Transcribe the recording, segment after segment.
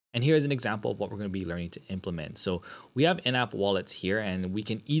And here's an example of what we're going to be learning to implement. So we have in-app wallets here, and we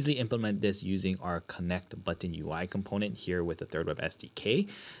can easily implement this using our ConnectButton UI component here with the thirdweb SDK.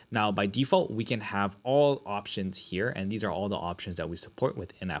 Now, by default, we can have all options here, and these are all the options that we support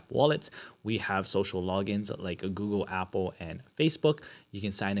with in-app wallets. We have social logins like Google, Apple, and Facebook. You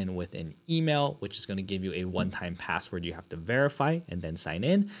can sign in with an email, which is going to give you a one-time password you have to verify and then sign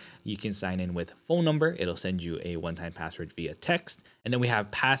in. You can sign in with phone number. It'll send you a one-time password via text. And then we have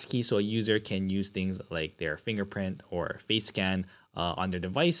Passkey, so a user can use things like their fingerprint or face scan on their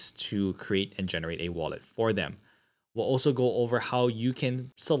device to create and generate a wallet for them. We'll also go over how you can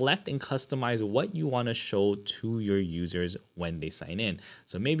select and customize what you want to show to your users when they sign in.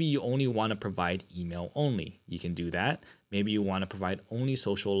 So maybe you only want to provide email only. You can do that. Maybe you want to provide only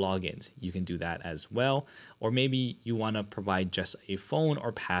social logins. You can do that as well. Or maybe you want to provide just a phone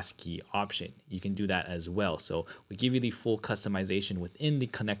or passkey option. You can do that as well. So we give you the full customization within the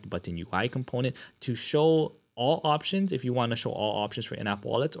ConnectButton UI component to show all options if you want to show all options for in-app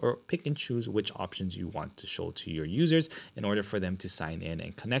wallets, or pick and choose which options you want to show to your users in order for them to sign in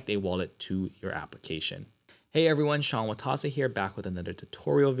and connect a wallet to your application. Hey everyone, Sean Watasa here, back with another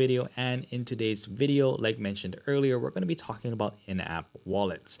tutorial video. And in today's video, like mentioned earlier, we're going to be talking about in-app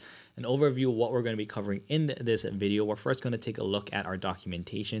wallets. An overview of what we're going to be covering in this video. We're first going to take a look at our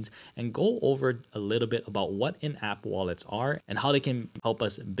documentations and go over a little bit about what in-app wallets are and how they can help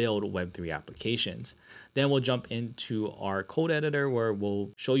us build Web3 applications. Then we'll jump into our code editor where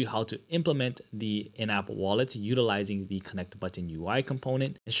we'll show you how to implement the in-app wallets utilizing the ConnectButton UI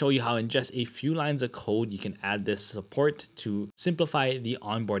component and show you how in just a few lines of code you can add this support to simplify the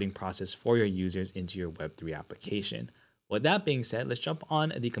onboarding process for your users into your Web3 application. With that being said, let's jump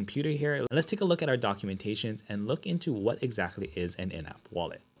on the computer here and let's take a look at our documentations and look into what exactly is an in-app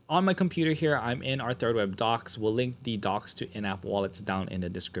wallet. On my computer here, I'm in our thirdweb docs. We'll link the docs to in-app wallets down in the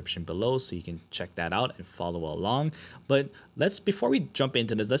description below so you can check that out and follow along. But before we jump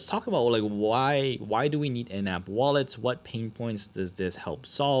into this, let's talk about like why do we need in-app wallets? What pain points does this help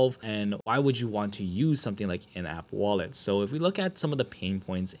solve? And why would you want to use something like in-app wallets? So if we look at some of the pain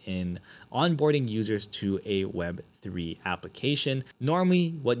points in onboarding users to a Web3 application,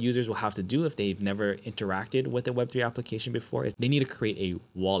 normally what users will have to do if they've never interacted with a Web3 application before is they need to create a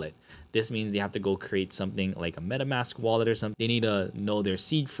wallet. This means they have to go create something like a MetaMask wallet or something. They need to know their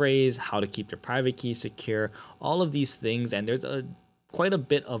seed phrase, how to keep their private key secure, all of these things. And there's quite a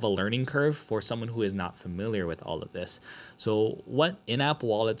bit of a learning curve for someone who is not familiar with all of this. So what in-app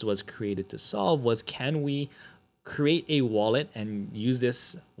wallets was created to solve was, can we create a wallet and use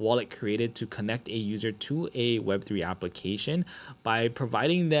this wallet created to connect a user to a Web3 application by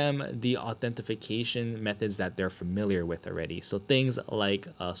providing them the authentication methods that they're familiar with already. So things like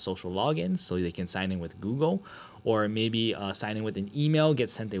social login, so they can sign in with Google, or maybe sign in with an email, get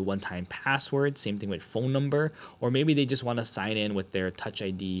sent a one-time password, same thing with phone number, or maybe they just want to sign in with their Touch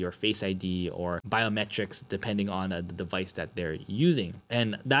ID or Face ID or biometrics depending on the device that they're using.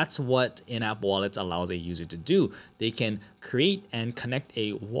 And that's what in-app wallets allows a user to do. They can create and connect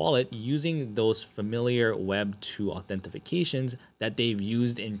a wallet using those familiar Web 2 authentications that they've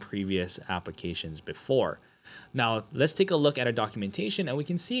used in previous applications before. Now, let's take a look at our documentation and we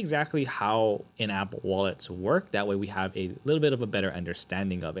can see exactly how in-app wallets work. That way we have a little bit of a better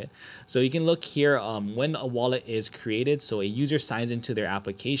understanding of it. So you can look here when a wallet is created. So a user signs into their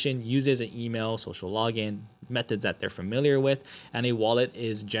application, uses an email, social login, methods that they're familiar with, and a wallet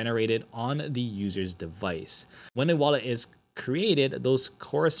is generated on the user's device. When a wallet is created, those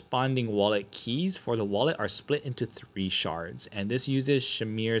corresponding wallet keys for the wallet are split into 3 shards, and this uses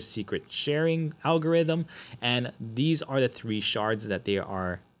Shamir's secret sharing algorithm, and these are the 3 shards that they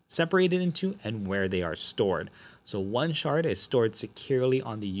are separated into and where they are stored. So one shard is stored securely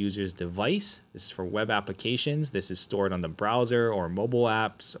on the user's device. This is for web applications. This is stored on the browser or mobile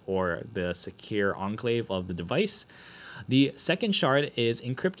apps or the secure enclave of the device. The second shard is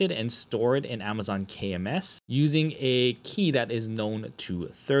encrypted and stored in Amazon KMS using a key that is known to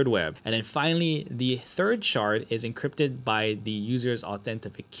thirdweb. And then finally, the third shard is encrypted by the user's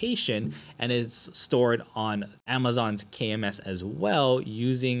authentication and is stored on Amazon's KMS as well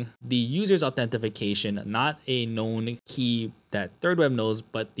using the user's authentication, not a known key that thirdweb knows,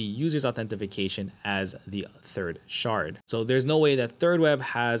 but the user's authentication as the third shard. So there's no way that thirdweb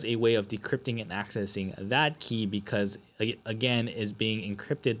has a way of decrypting and accessing that key because it, again, is being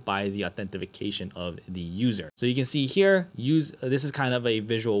encrypted by the authentication of the user. So you can see here, this is kind of a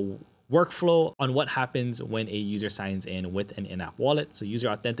visual workflow on what happens when a user signs in with an in-app wallet. So user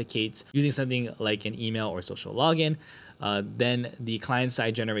authenticates using something like an email or social login. then the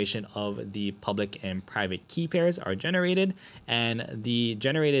client-side generation of the public and private key pairs are generated, and the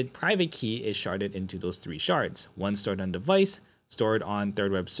generated private key is sharded into those 3 shards. One stored on device, stored on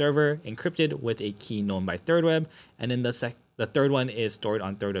thirdweb server, encrypted with a key known by thirdweb, and then the third one is stored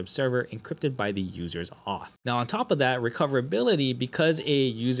on thirdweb server, encrypted by the user's auth. Now, on top of that, recoverability, because a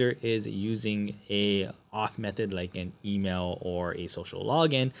user is using a auth method like an email or a social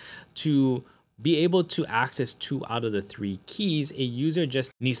login to be able to access 2 out of the 3 keys, a user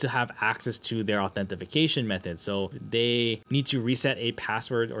just needs to have access to their authentication method. So they need to reset a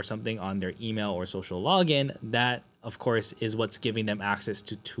password or something on their email or social login. That, of course, is what's giving them access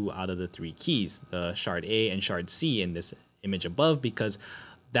to 2 out of the 3 keys, the shard A and shard C in this image above, because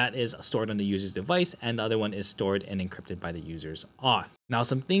that is stored on the user's device, and the other one is stored and encrypted by the user's auth. Now,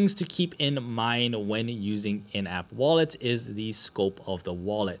 some things to keep in mind when using in-app wallets is the scope of the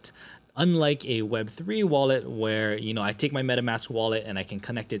wallet. Unlike a Web3 wallet where, I take my MetaMask wallet and I can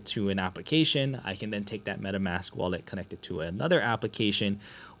connect it to an application, I can then take that MetaMask wallet, connect it to another application.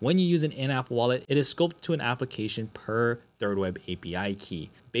 When you use an in-app wallet, it is scoped to an application per thirdweb API key.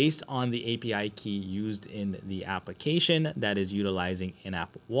 Based on the API key used in the application that is utilizing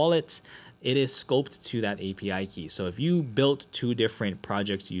in-app wallets, it is scoped to that API key. So if you built 2 different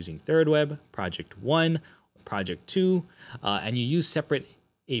projects using thirdweb, project 1, project 2, and you use separate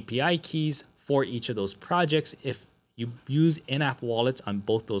API keys for each of those projects, if you use in-app wallets on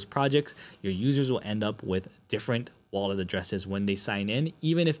both those projects, your users will end up with different wallet addresses when they sign in,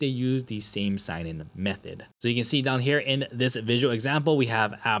 even if they use the same sign-in method. So you can see down here in this visual example, we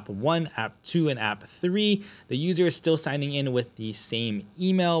have app 1, app 2, and app 3. The user is still signing in with the same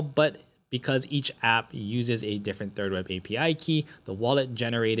email, but because each app uses a different thirdweb API key, the wallet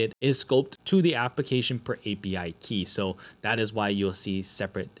generated is scoped to the application per API key. So that is why you'll see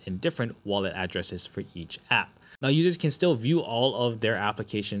separate and different wallet addresses for each app. Now, users can still view all of their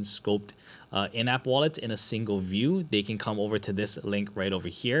application scoped in-app wallets in a single view. They can come over to this link right over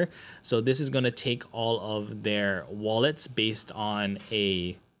here. So this is going to take all of their wallets based on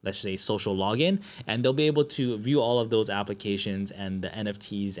a, let's say, social login, and they'll be able to view all of those applications and the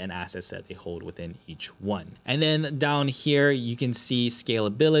NFTs and assets that they hold within each one. And then down here, you can see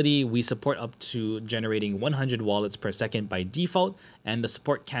scalability. We support up to generating 100 wallets per second by default, and the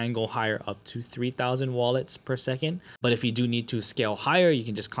support can go higher up to 3,000 wallets per second. But if you do need to scale higher, you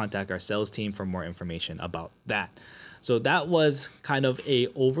can just contact our sales team for more information about that. So that was kind of a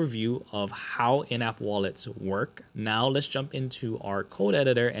overview of how in-app wallets work. Now let's jump into our code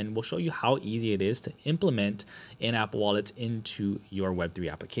editor and we'll show you how easy it is to implement in-app wallets into your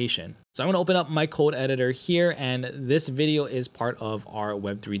Web3 application. So I'm going to open up my code editor here, and this video is part of our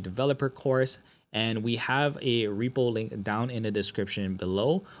Web3 developer course. And we have a repo link down in the description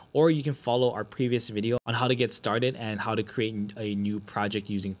below, or you can follow our previous video on how to get started and how to create a new project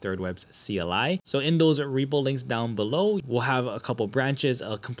using thirdweb's CLI. So in those repo links down below, we'll have a couple branches,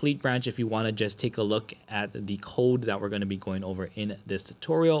 a complete branch if you want to just take a look at the code that we're going to be going over in this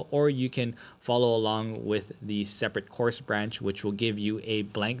tutorial, or you can follow along with the separate course branch, which will give you a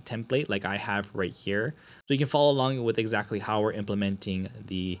blank template like I have right here. So you can follow along with exactly how we're implementing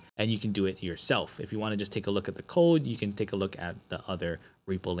and you can do it yourself. If you want to just take a look at the code, you can take a look at the other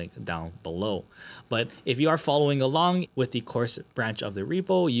repo link down below. But if you are following along with the course branch of the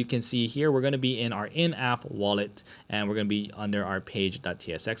repo, you can see here we're going to be in our in-app wallet, and we're going to be under our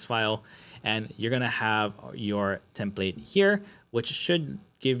page.tsx file, and you're going to have your template here, which should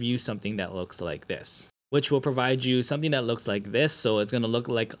give you something that looks like this, which will provide you something that looks like this. So it's going to look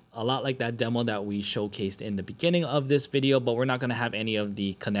like a lot like that demo that we showcased in the beginning of this video, but we're not going to have any of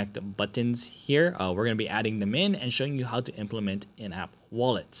the connect buttons here. We're going to be adding them in and showing you how to implement in-app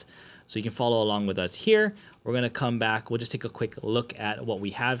wallets. So you can follow along with us here. We're going to come back. We'll just take a quick look at what we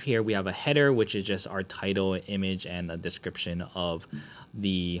have here. We have a header, which is just our title, image, and a description of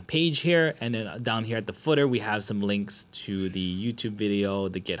the page here. And then down here at the footer, we have some links to the YouTube video,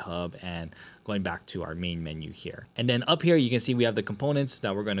 the GitHub, and going back to our main menu here. And then up here, you can see we have the components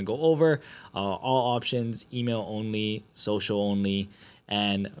that we're going to go over, all options, email only, social only.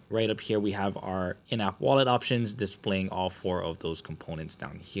 And right up here, we have our in-app wallet options displaying all 4 of those components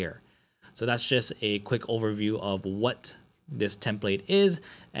down here. So that's just a quick overview of what this template is.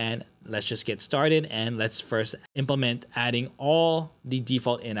 And let's just get started, and let's first implement adding all the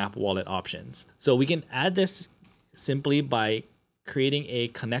default in-app wallet options. So we can add this simply by creating a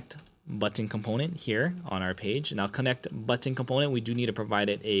connect button component here on our page. Now, connect button component, we do need to provide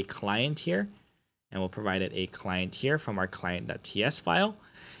it a client here, and we'll provide it a client here from our client.ts file.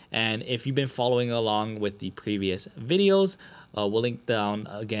 And if you've been following along with the previous videos, we'll link down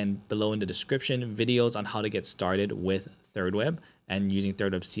again below in the description videos on how to get started with thirdweb and using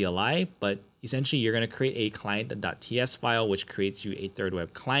thirdweb CLI. But essentially, you're going to create a client.ts file, which creates you a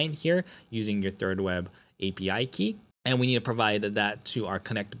thirdweb client here using your thirdweb API key. And we need to provide that to our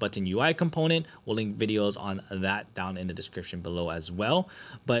ConnectButton UI component. We'll link videos on that down in the description below as well.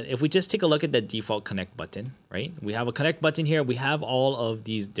 But if we just take a look at the default connect button, right? We have a connect button here. We have all of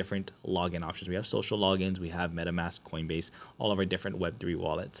these different login options. We have social logins, we have MetaMask, Coinbase, all of our different Web3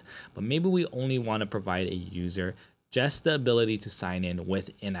 wallets. But maybe we only want to provide a user just the ability to sign in with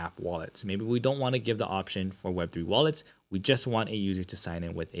in-app wallets. Maybe we don't want to give the option for Web3 wallets. We just want a user to sign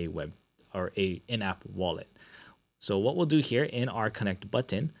in with a web or a in-app wallet. So what we'll do here in our connect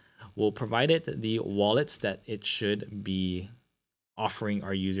button, we'll provide it the wallets that it should be offering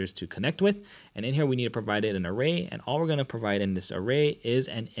our users to connect with. And in here, we need to provide it an array. And all we're going to provide in this array is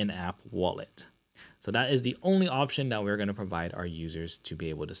an in-app wallet. So that is the only option that we're going to provide our users to be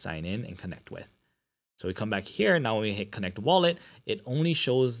able to sign in and connect with. So we come back here. Now when we hit connect wallet, it only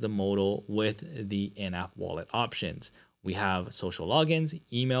shows the modal with the in-app wallet options. We have social logins,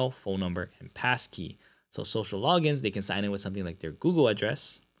 email, phone number, and passkey. So social logins, they can sign in with something like their Google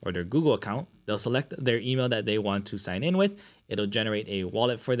address or their Google account. They'll select their email that they want to sign in with. It'll generate a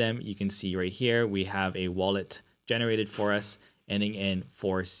wallet for them. You can see right here, we have a wallet generated for us ending in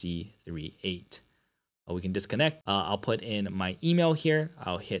 4C38. We can disconnect. I'll put in my email here.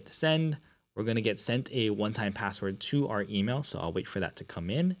 I'll hit send. We're going to get sent a one-time password to our email. So I'll wait for that to come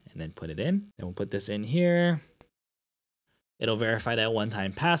in and then put it in. Then we'll put this in here. It'll verify that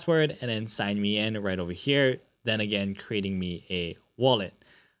one-time password and then sign me in right over here. Then again, creating me a wallet.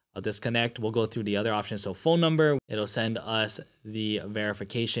 I'll disconnect. We'll go through the other options. So phone number, it'll send us the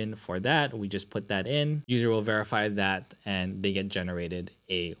verification for that. We just put that in. User will verify that and they get generated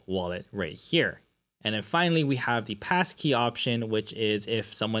a wallet right here. And then finally, we have the passkey option, which is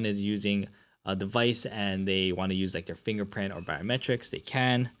if someone is using a device and they want to use like their fingerprint or biometrics, they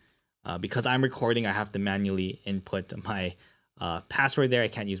can. Because I'm recording, I have to manually input my password there. I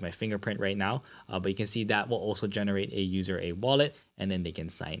can't use my fingerprint right now, but you can see that will also generate a user a wallet and then they can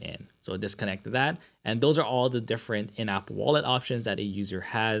sign in. So disconnect that. And those are all the different in-app wallet options that a user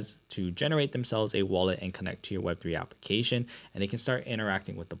has to generate themselves a wallet and connect to your Web3 application. And they can start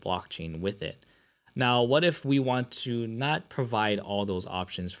interacting with the blockchain with it. Now, what if we want to not provide all those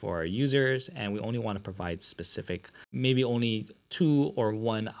options for our users and we only want to provide specific, maybe only 2 or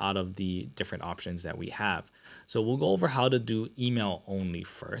 1 out of the different options that we have? So we'll go over how to do email only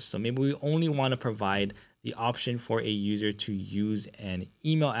first. So maybe we only want to provide the option for a user to use an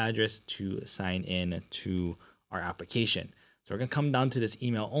email address to sign in to our application. So we're going to come down to this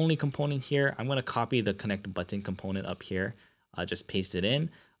email only component here. I'm going to copy the connect button component up here, just paste it in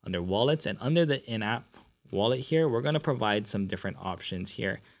under wallets, and under the in-app wallet here, we're going to provide some different options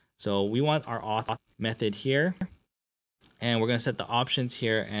here. So we want our auth method here, and we're going to set the options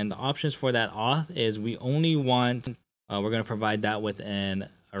here. And the options for that auth is we only want, we're going to provide that with an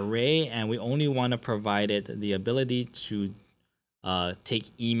array, and we only want to provide it the ability to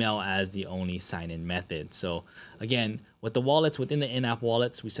take email as the only sign-in method. So again, with the wallets, within the in-app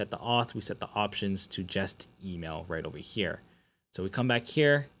wallets, we set the auth, we set the options to just email right over here. So we come back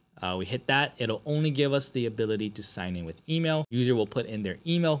here, we hit that. It'll only give us the ability to sign in with email. User will put in their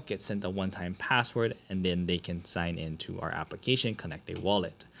email, get sent a one-time password, and then they can sign into our application, connect a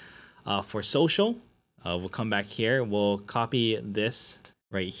wallet. For social, we'll come back here. We'll copy this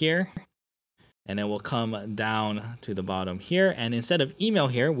right here, and then we'll come down to the bottom here. And instead of email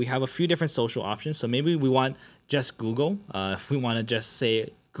here, we have a few different social options. So maybe we want just Google. If we want to just say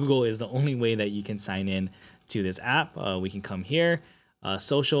Google is the only way that you can sign in to this app, we can come here.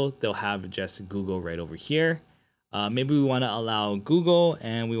 Social, they'll have just Google right over here. Maybe we want to allow Google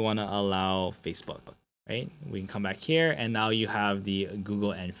and we want to allow Facebook, right? We can come back here and now you have the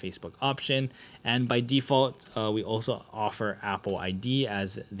Google and Facebook option. And by default, we also offer Apple ID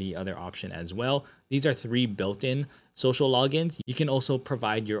as the other option as well. These are 3 built-in social logins. You can also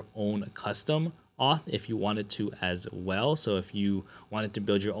provide your own custom auth if you wanted to as well. So if you wanted to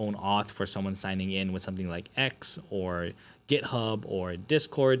build your own auth for someone signing in with something like X or GitHub or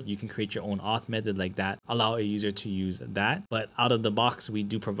Discord, you can create your own auth method like that, allow a user to use that. But out of the box, we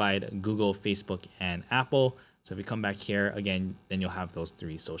do provide Google, Facebook, and Apple. So if you come back here again, then you'll have those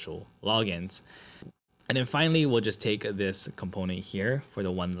 3 social logins. And then finally, we'll just take this component here for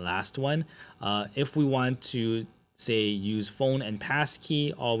the one last one. If we want to say use phone and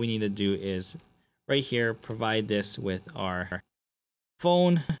passkey, all we need to do is right here, provide this with our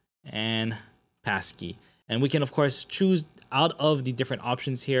phone and passkey. And we can, of course, choose out of the different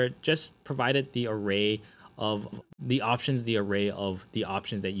options here, just provided the array of the options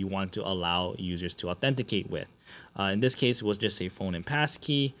that you want to allow users to authenticate with. In this case, we'll just say phone and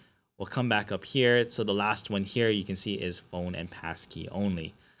passkey. We'll come back up here. So the last one here you can see is phone and passkey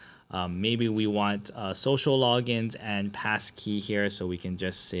only. Maybe we want social logins and passkey here, so we can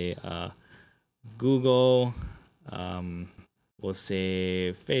just say Google, we'll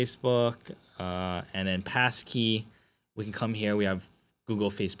say Facebook, and then passkey. We can come here, we have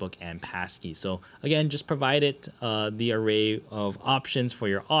Google, Facebook, and passkey. So again, just provide it the array of options for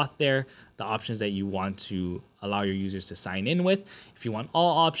your auth there, the options that you want to allow your users to sign in with. If you want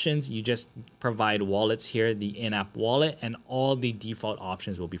all options, you just provide wallets here, the in-app wallet, and all the default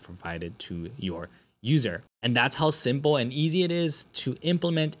options will be provided to your user. And that's how simple and easy it is to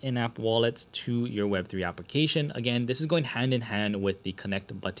implement in-app wallets to your Web3 application. Again, this is going hand in hand with the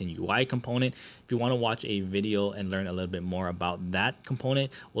ConnectButton UI component. If you want to watch a video and learn a little bit more about that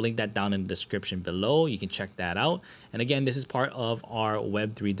component, we'll link that down in the description below. You can check that out. And again, this is part of our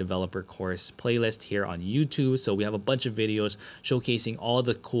Web3 developer course playlist here on YouTube. So we have a bunch of videos showcasing all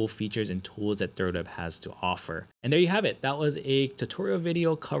the cool features and tools that thirdweb has to offer. And there you have it. That was a tutorial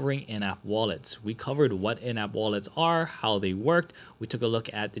video covering in-app wallets. We covered what in-app wallets are, how they worked. We took a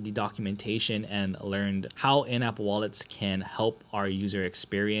look at the documentation and learned how in-app wallets can help our user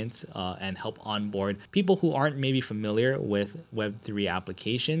experience and help onboard people who aren't maybe familiar with Web3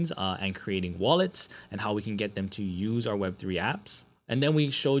 applications and creating wallets, and how we can get them to use our Web3 apps. And then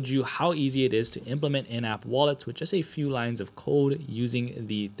we showed you how easy it is to implement in-app wallets with just a few lines of code using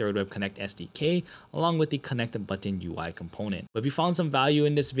the thirdweb Connect SDK along with the ConnectButton UI component. But if you found some value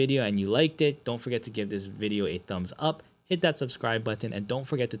in this video and you liked it, don't forget to give this video a thumbs up. Hit that subscribe button and don't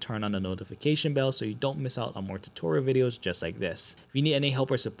forget to turn on the notification bell so you don't miss out on more tutorial videos just like this. If you need any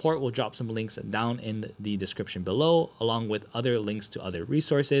help or support, we'll drop some links down in the description below along with other links to other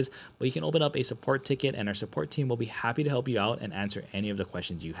resources. But you can open up a support ticket and our support team will be happy to help you out and answer any of the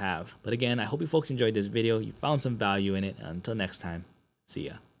questions you have. But again, I hope you folks enjoyed this video. You found some value in it. Until next time, see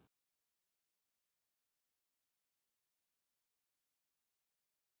ya.